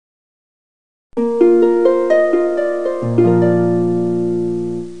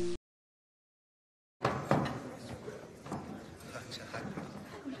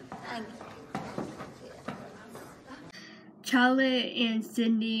Charlotte and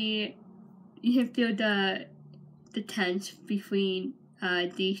Sydney, you can feel the tense between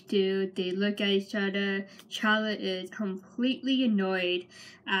these two. They look at each other. Charlotte is completely annoyed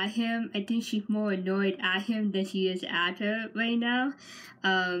at him. I think she's more annoyed at him than she is at her right now.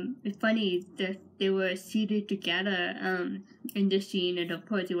 It's funny that they were seated together in this scene, and of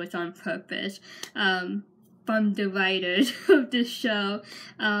course it was on purpose. From the writers of the show,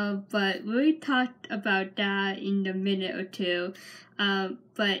 but we'll talk about that in a minute or two.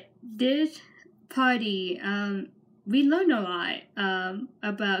 But this party, we learn a lot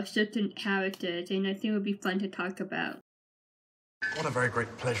about certain characters, and I think it would be fun to talk about. What a very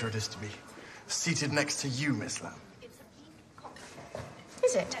great pleasure it is to be seated next to you, Miss Lamb.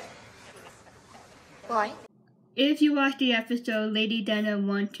 Is it? Why? If you watch the episode, Lady Dana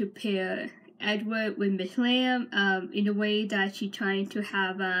wants to pair Edward with Miss Lamb in a way that she's trying to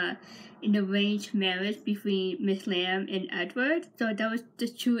have an arranged marriage between Miss Lamb and Edward. So that was the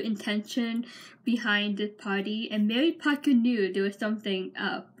true intention behind this party. And Mary Parker knew there was something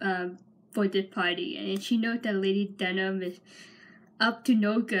up for this party. And she knows that Lady Denham is up to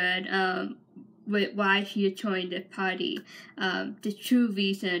no good with why she is throwing this party. The true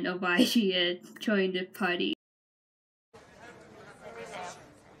reason of why she is throwing this party.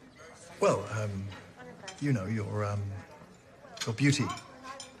 Well, you know, your beauty,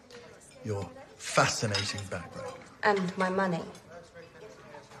 your fascinating background. And my money.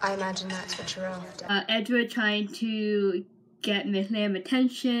 I imagine that's what you're after. Edward trying to get Miss Lamb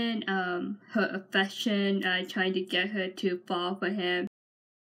attention, her affection, trying to get her to fall for him.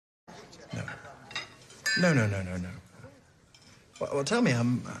 No. Well, tell me,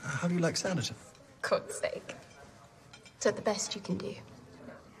 how do you like Sanditon? God's sake. Is that the best you can do?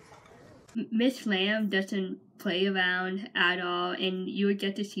 Miss Lamb doesn't play around at all, and you will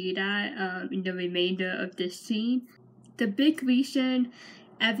get to see that in the remainder of this scene. The big reason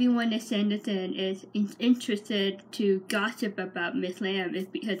everyone in Sanditon is interested to gossip about Miss Lamb is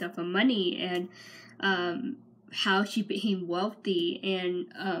because of her money and how she became wealthy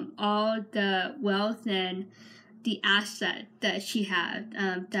and all the wealth and the assets that she had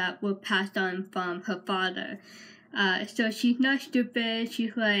that were passed on from her father. So she's not stupid.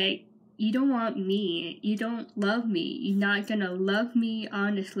 She's like, you don't want me. You don't love me. You're not gonna love me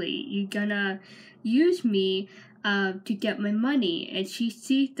honestly. You're gonna use me to get my money. And she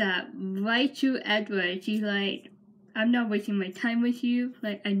sees that right through Edward. She's like, I'm not wasting my time with you.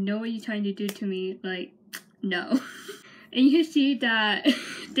 Like, I know what you're trying to do to me. Like, no. And you see that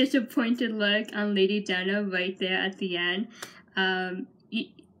disappointed look on Lady Dana right there at the end.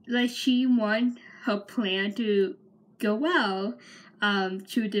 Like, she wants her plan to go well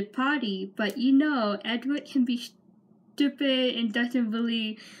to the party, but you know, Edward can be stupid and doesn't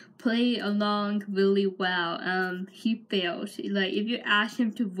really play along really well. He fails. Like, if you ask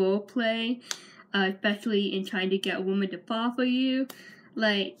him to role play, especially in trying to get a woman to fall for you,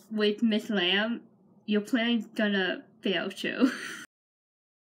 like with Miss Lamb, your plan's gonna fail too.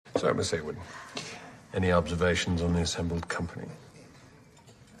 So, Miss Hayward, any observations on the assembled company?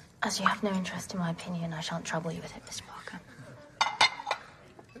 As you have no interest in my opinion, I shan't trouble you with it, Mr. Parker.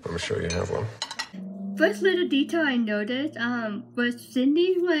 I'm sure you have one. First little detail I noticed was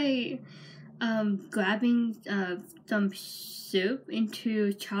Cindy like grabbing some soup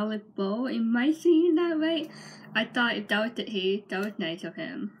into Charlotte's bowl. Am I seeing that right? I thought if that was the case, that was nice of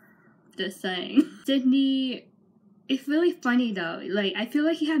him. Just saying. Sydney, it's really funny though. Like, I feel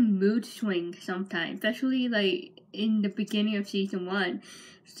like he had mood swings sometimes, especially like in the beginning of season 1.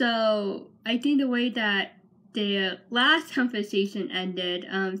 So I think the way that their last conversation ended,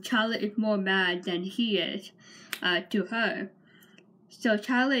 Charlotte is more mad than he is to her. So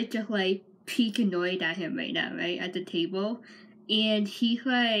Charlotte is just like peak annoyed at him right now, right, at the table. And he's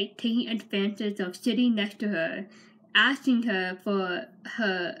like taking advantage of sitting next to her, asking her for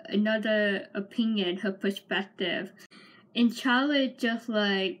her another opinion, her perspective. And Charlotte just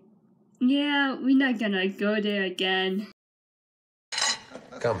like, yeah, we're not gonna go there again.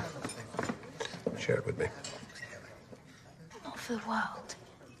 Come. Share it with me. Not for the world.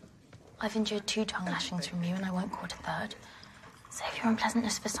 I've endured 2 tongue lashings from you and I won't court a third. Save your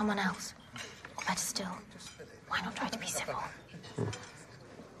unpleasantness for someone else. Or better still, why not try to be civil?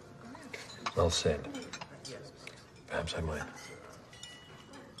 Well said. Perhaps I might.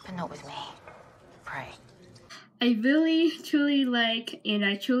 But not with me. Pray. I really, truly like, and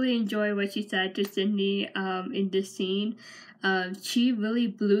I truly enjoy what she said to Sydney in this scene. She really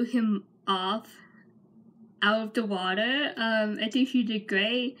blew him off out of the water. I think she did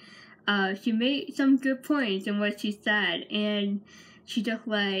great. She made some good points in what she said, and she just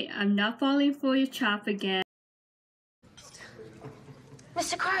like, I'm not falling for your trap again.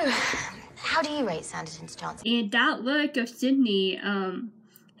 Mr. Crowe, how do you rate Sanditon's chances? And that look of Sydney,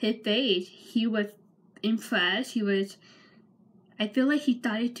 his face, he was impressed. I feel like he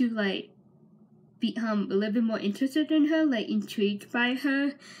started to like become a little bit more interested in her, like intrigued by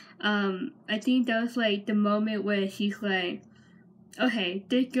her. I think that was like the moment where he's like, okay,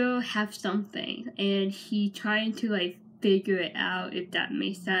 this girl has something, and he trying to like figure it out, if that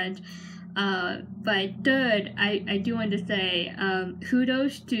makes sense. But third, I do want to say,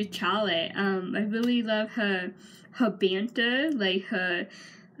 kudos to Charlotte. I really love her banter, like her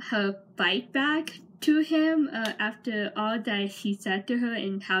fight back to him after all that he said to her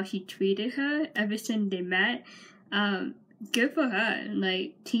and how he treated her ever since they met. Good for her,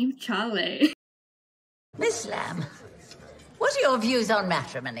 like Team Charlotte. Miss Lamb, what are your views on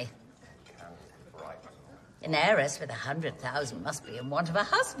matrimony? An heiress with 100,000 must be in want of a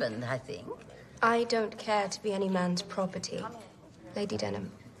husband, I think. I don't care to be any man's property, Lady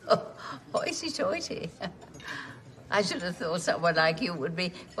Denham. Oh, hoity-toity. I should have thought someone like you would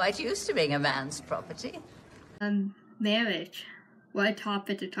be quite used to being a man's property. Marriage. What a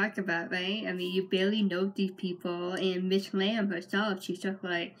topic to talk about, right? I mean, you barely know these people, and Miss Lamb herself, she's just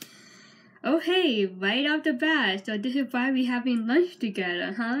like, oh hey, right off the bat, so this is why we're having lunch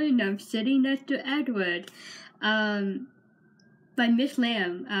together, huh? And I'm sitting next to Edward. But Miss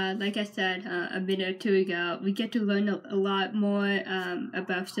Lamb, like I said a minute or two ago, we get to learn a lot more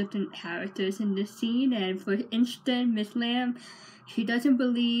about certain characters in this scene. And for instance, Miss Lamb, she doesn't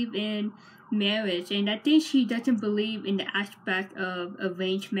believe in marriage, and I think she doesn't believe in the aspect of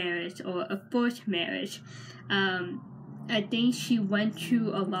arranged marriage or a forced marriage. I think she went through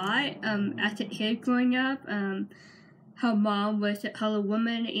a lot as a kid growing up. Her mom was a colored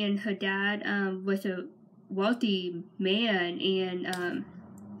woman, and her dad was a wealthy man, and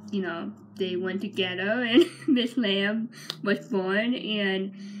you know, they went together, and Miss Lamb was born,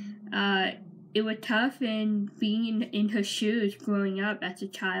 and it was tough in being in her shoes growing up as a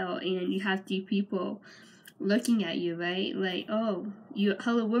child, and you have these people looking at you, right? Like, oh, you're a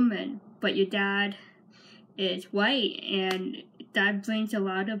colored woman, but your dad is white, and that brings a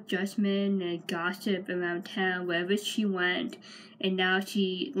lot of judgment and gossip around town wherever she went. And now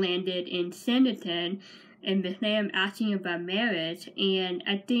she landed in Sanditon, and Miss Lamb asking about marriage, and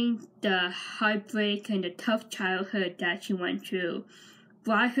I think the heartbreak and the tough childhood that she went through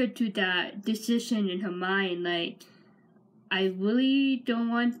brought her to that decision in her mind, like, I really don't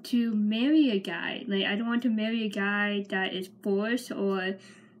want to marry a guy. Like, I don't want to marry a guy that is forced, or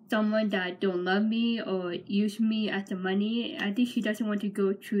someone that don't love me or use me as the money. I think she doesn't want to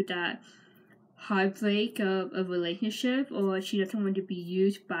go through that heartbreak of a relationship, or she doesn't want to be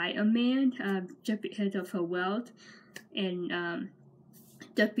used by a man just because of her wealth, and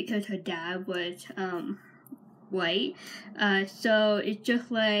just because her dad was white. So it's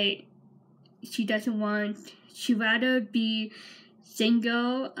just like she'd rather be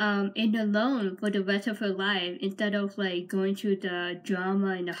single and alone for the rest of her life instead of like going through the drama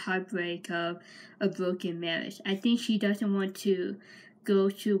and the heartbreak of a broken marriage. I think she doesn't want to go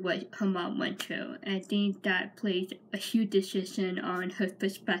through what her mom went through. I think that plays a huge decision on her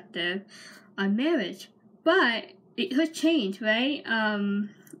perspective on marriage. But it has changed, right? And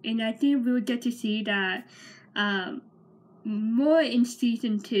I think we will get to see that more in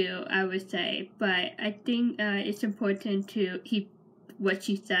season 2, I would say. But I think it's important to keep what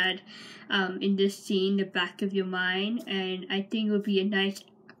she said in this scene in the back of your mind. And I think it will be a nice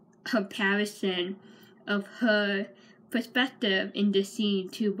comparison of her perspective in the scene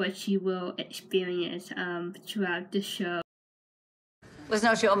to what she will experience throughout the show. Was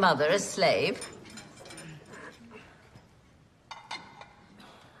not your mother a slave?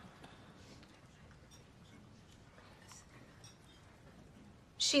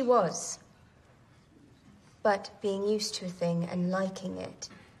 She was. But being used to a thing and liking it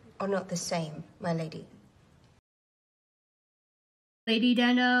are not the same, my lady. Lady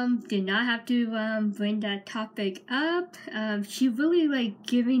Denham did not have to bring that topic up. She really like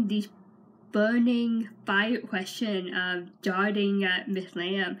giving these burning fire question, darting at Miss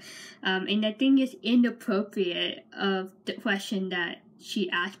Lamb. And I think it's inappropriate of the question that she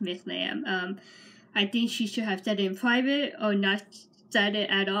asked Miss Lamb. I think she should have said it in private or not said it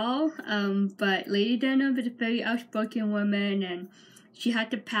at all. But Lady Denham is a very outspoken woman, and she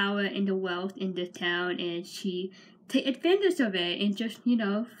had the power and the wealth in this town, and she take advantage of it and just, you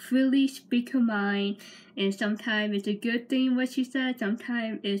know, freely speak her mind. And sometimes it's a good thing what she said,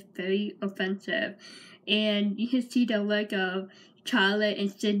 sometimes it's very offensive. And you can see the look of Charlotte and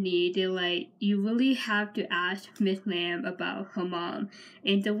Sydney. They're like, you really have to ask Miss Lamb about her mom.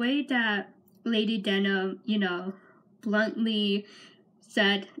 And the way that Lady Denham, you know, bluntly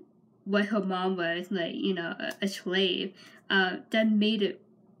said what her mom was, like, you know, a slave, that made it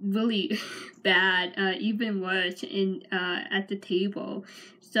really bad, even worse in at the table.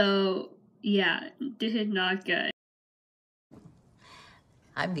 So yeah, this is not good.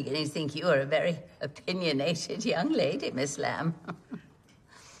 I'm beginning to think you are a very opinionated young lady, Miss Lamb.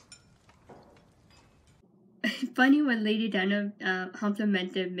 Funny when Lady Denham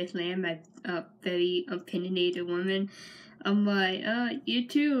complimented Miss Lamb as a very opinionated woman. I'm like, you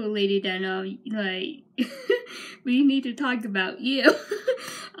too, Lady Denham. Like, we need to talk about you.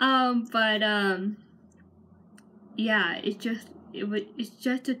 Yeah, it's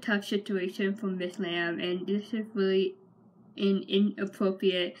just a tough situation for Miss Lamb, and this is really an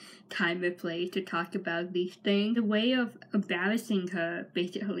inappropriate time and place to talk about these things. A way of embarrassing her,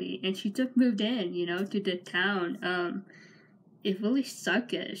 basically, and she just moved in, you know, to the town. It really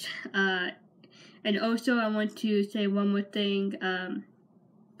suckish. And also, I want to say one more thing.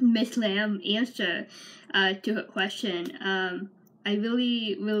 Miss Lamb answer to her question. I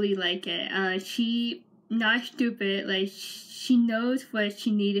really, really like it. She not stupid. Like, she knows what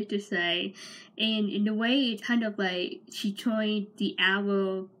she needed to say, and in a way, it's kind of like she throwing the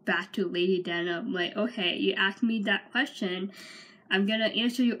arrow back to Lady Denham. Like, okay, you asked me that question, I'm gonna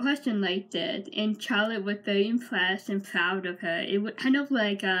answer your question like this. And Charlotte was very impressed and proud of her. It was kind of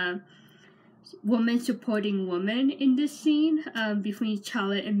like woman supporting woman in this scene between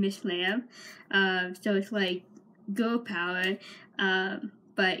Charlotte and Miss Lamb. So it's like girl power.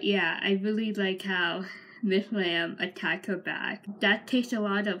 But yeah, I really like how Miss Lamb attacked her back. That takes a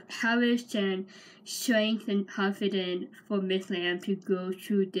lot of courage and strength and confidence for Miss Lamb to go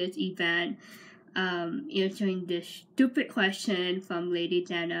through this event, answering this stupid question from Lady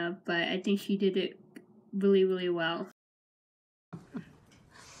Denham. But I think she did it really, really well.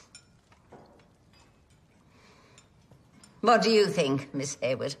 What do you think, Miss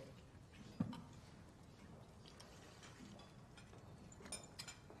Hayward?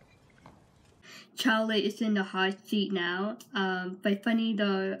 Charlotte is in the hot seat now. But funny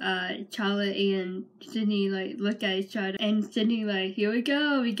though, Charlotte and Sydney like look at each other, and Sydney like, here we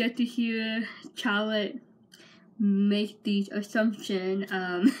go. We get to hear Charlotte make these assumptions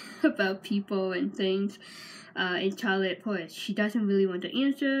about people and things. And Charlotte, of course, she doesn't really want to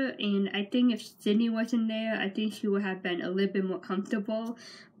answer. And I think if Sydney wasn't there, I think she would have been a little bit more comfortable.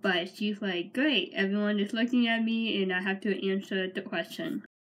 But she's like, great, everyone is looking at me, and I have to answer the question.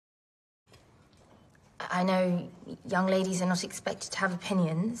 I know young ladies are not expected to have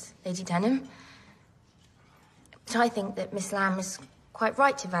opinions, Lady Denham. But I think that Miss Lamb is quite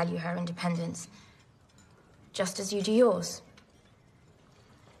right to value her independence, just as you do yours.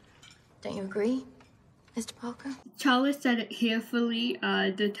 Don't you agree, Mr. Parker? Charlotte said it carefully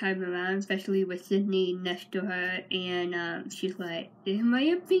this time around, especially with Sydney next to her, and she's like, in my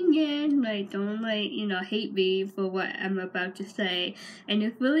opinion, like, don't, like, you know, hate me for what I'm about to say. And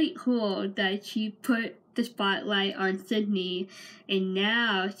it's really cool that she put the spotlight on Sydney, and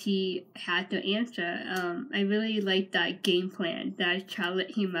now she had to answer. I really like that game plan that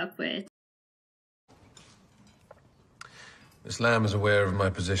Charlotte came up with. Miss Lamb is aware of my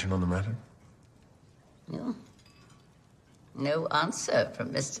position on the matter? No. No answer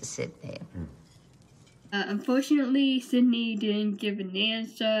from Mr. Sidney. Unfortunately, Sydney didn't give an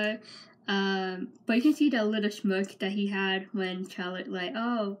answer. But you can see that little smirk that he had when Charlotte like,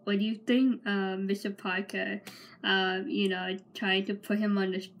 oh, what do you think, Mr. Parker? You know, trying to put him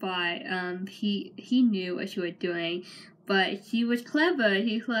on the spot. He knew what she was doing. But she was clever.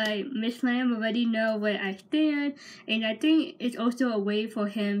 He's like, Miss Lamb already know where I stand. And I think it's also a way for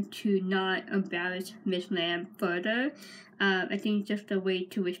him to not embarrass Miss Lamb further. I think just a way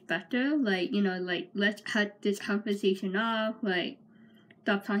to respect her. Like, you know, like, let's cut this conversation off. Like,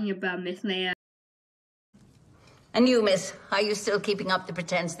 stop talking about Miss Lamb. And you, miss, are you still keeping up the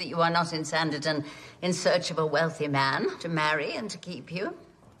pretense that you are not in Sanditon in search of a wealthy man to marry and to keep you?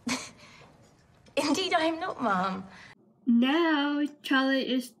 Indeed I am not, Ma'am. Now, Charlotte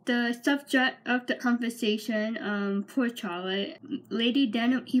is the subject of the conversation. Poor Charlotte. Lady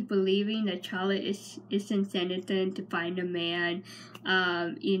Denham keep believing that Charlotte is in Sanditon to find a man.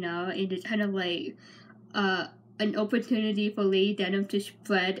 You know, and it's kind of like an opportunity for Lady Denham to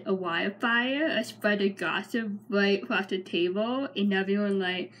spread a wildfire, spread a gossip right across the table, and everyone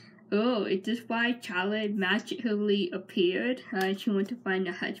like, oh, is this why Charlotte magically appeared? She wanted to find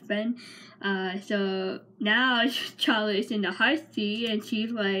a husband. So now Charlotte is in the hot seat, and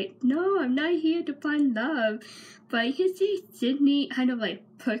she's like, no, I'm not here to find love. But you can see Sydney kind of like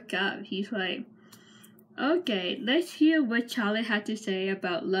perk up. He's like, okay, let's hear what Charlotte had to say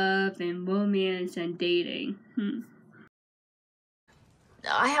about love and romance and dating.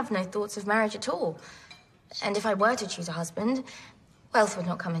 I have no thoughts of marriage at all. And if I were to choose a husband, wealth would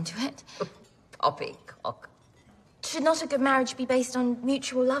not come into it. Poppycock. Should not a good marriage be based on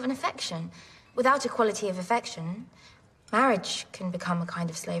mutual love and affection? Without equality of affection, marriage can become a kind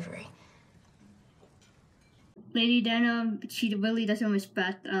of slavery. Lady Denham, she really doesn't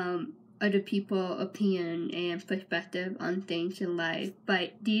respect other people's opinion and perspective on things in life.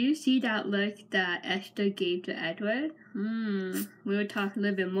 But do you see that look that Esther gave to Edward? We'll talk a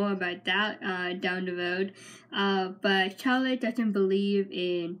little bit more about that down the road. But Charlotte doesn't believe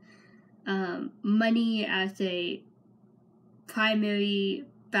in money as a primary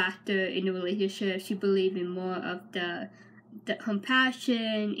factor in the relationship. She believes in more of the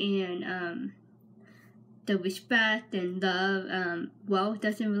compassion and the respect and love. Wealth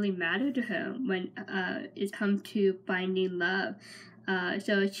doesn't really matter to her when it comes to finding love.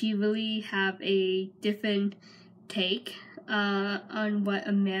 So she really have a different take on what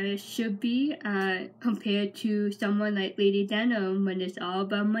a marriage should be compared to someone like Lady Denham, when it's all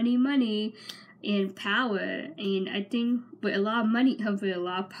about money and power. And I think with a lot of money comes with a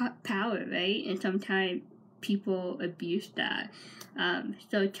lot of power, right? And sometimes people abuse that.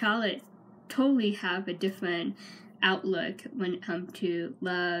 So Charlotte totally have a different outlook when it comes to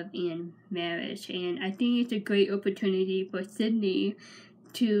love and marriage. And I think it's a great opportunity for Sydney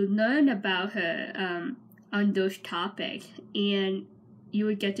to learn about her on those topics. And you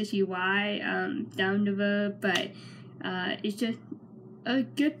would get to see why down the road, but it's just a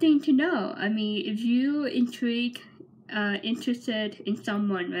good thing to know. I mean, if you interested in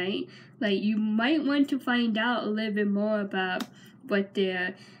someone, right? Like, you might want to find out a little bit more about what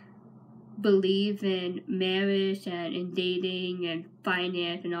their believe in marriage and in dating and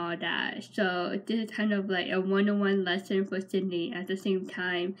finance and all that. So this is kind of like a one-on-one lesson for Sydney at the same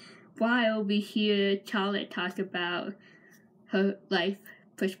time, while we hear Charlotte talk about her life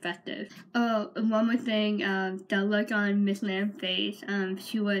perspective. Oh, and one more thing, the look on Miss Lamb's face,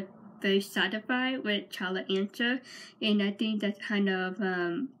 she was very satisfied with Charlotte's answer, and I think that kind of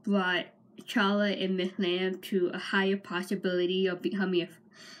brought Charlotte and Miss Lamb to a higher possibility of becoming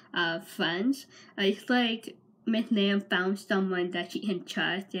friends. It's like Miss Lamb found someone that she can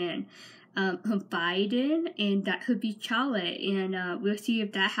trust and confide in, and that could be Charlotte. And we'll see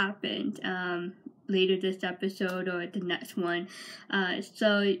if that happens later this episode or the next one.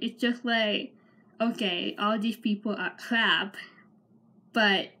 So it's just like, okay, all these people are crap,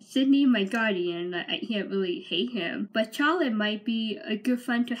 but Sydney, my guardian, like, I can't really hate him. But Charlotte might be a good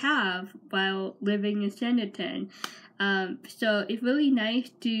friend to have while living in Sanditon. So it's really nice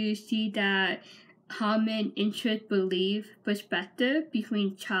to see that common interest, belief, perspective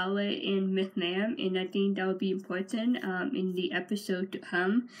between Charlotte and Miss Lamb, and I think that will be important in the episode to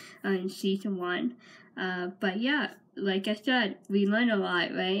come in season 1. But yeah, like I said, we learn a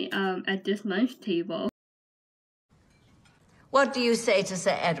lot, right, at this lunch table. What do you say to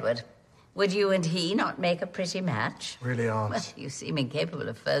Sir Edward? Would you and he not make a pretty match? Really aren't. Well, you seem incapable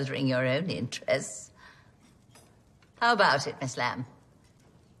of furthering your own interests. How about it, Miss Lamb?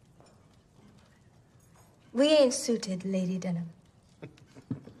 We ain't suited, Lady Denham.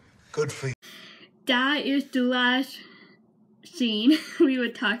 Good for you. That is the last scene we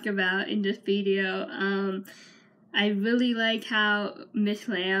would talk about in this video. I really like how Miss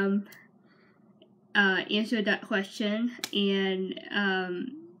Lamb answered that question, and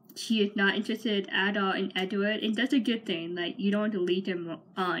she is not interested at all in Edward, and that's a good thing. Like, you don't want to lead him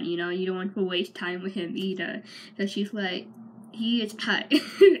on, you know, you don't want to waste time with him either. So she's like, he is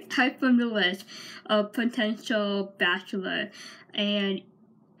high from the list of potential bachelor, and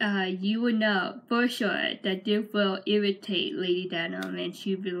you would know for sure that this will irritate Lady Denham, and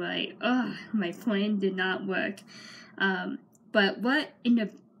she'd be like, oh, my plan did not work. But what an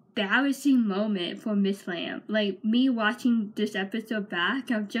embarrassing moment for Miss Lamb. Like, me watching this episode back,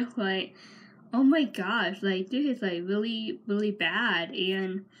 I'm just like, oh my gosh, like, this is like really, really bad.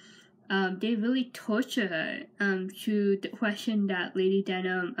 And they really torture her to the question that Lady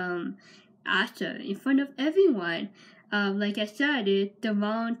Denham asked her in front of everyone. Like I said, it's the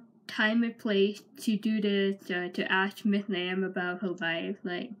wrong time and place to do this, to ask Miss Lamb about her life.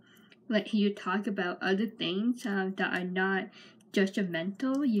 Like you talk about other things that are not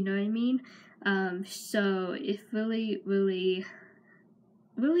judgmental, you know what I mean? So it's really, really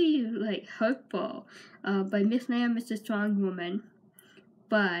really like hurtful. But Miss Lamb is a strong woman,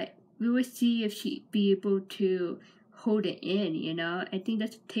 but we will see if she'd be able to hold it in, you know. I think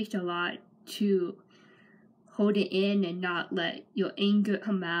that takes a lot to hold it in and not let your anger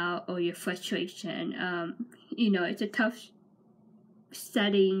come out or your frustration. You know, it's a tough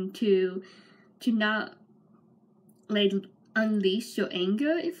setting to not like unleash your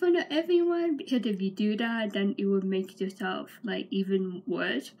anger in front of everyone, because if you do that, then it will make yourself like even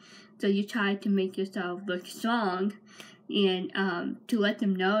worse. So you try to make yourself look strong and to let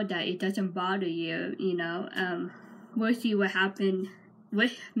them know that it doesn't bother you, you know. We'll see what happened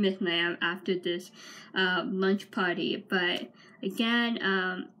with Miss Lamb after this lunch party, but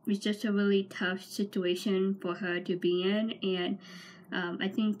again, it's just a really tough situation for her to be in, and I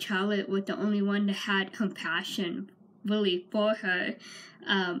think Charlotte was the only one that had compassion really for her.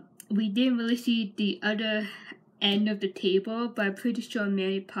 We didn't really see the other end of the table, but I'm pretty sure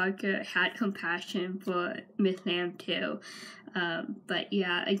Mary Parker had compassion for Miss Lamb too. But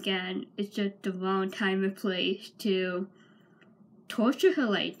yeah, again, it's just the wrong time and place to torture her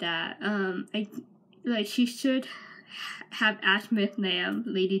like that. She should have asked Miss Lamb,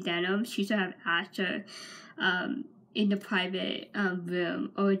 Lady Denham, she should have asked her in the private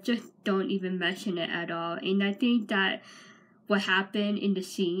room, or just don't even mention it at all. And I think that what happened in the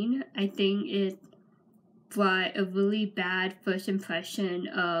scene, I think it brought a really bad first impression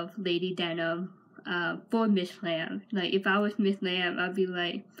of Lady Denham for Miss Lamb. Like, if I was Miss Lamb, I'd be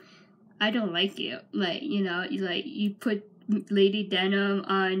like, I don't like you. Like, you know, like, you put Lady Denham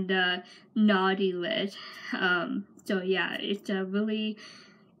on the naughty list. So yeah, it's a really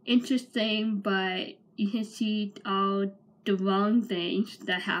interesting, but you can see all the wrong things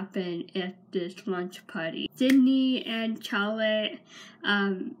that happened at this lunch party. Sydney and Charlotte,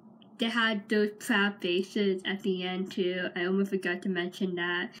 they had those proud faces at the end too. I almost forgot to mention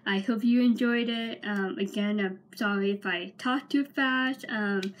that. I hope you enjoyed it. Again, I'm sorry if I talked too fast.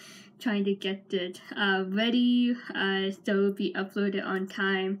 Trying to get this ready so it'll be uploaded on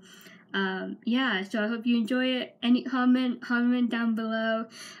time. Yeah, so I hope you enjoy it. Any comment down below.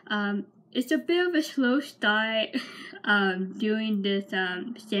 It's a bit of a slow start doing this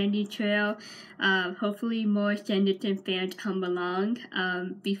Sandy Trail. Hopefully more Sanditon fans come along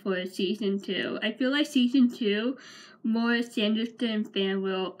before season 2. I feel like season 2, more Sanditon fans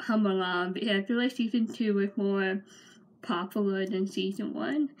will come along, because I feel like season 2 was more popular than season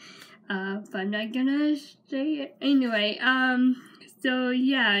 1. But I'm not gonna say it. Anyway, so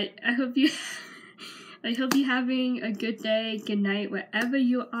yeah, I hope you're having a good day, good night, wherever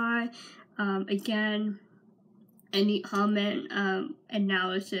you are. Again, any comment,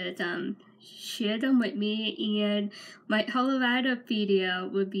 analysis, share them with me, and my Colorado video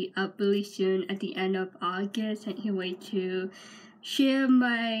will be up really soon at the end of August. I can't wait to share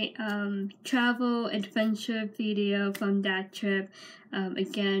my travel adventure video from that trip.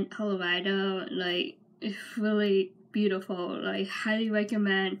 Again, Colorado, like, it's really beautiful. Like, highly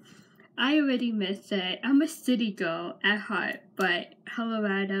recommend. I already missed it. I'm a city girl at heart, but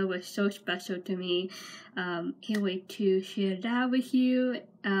Colorado was so special to me. Can't wait to share that with you.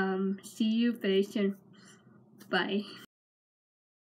 See you very soon. Bye.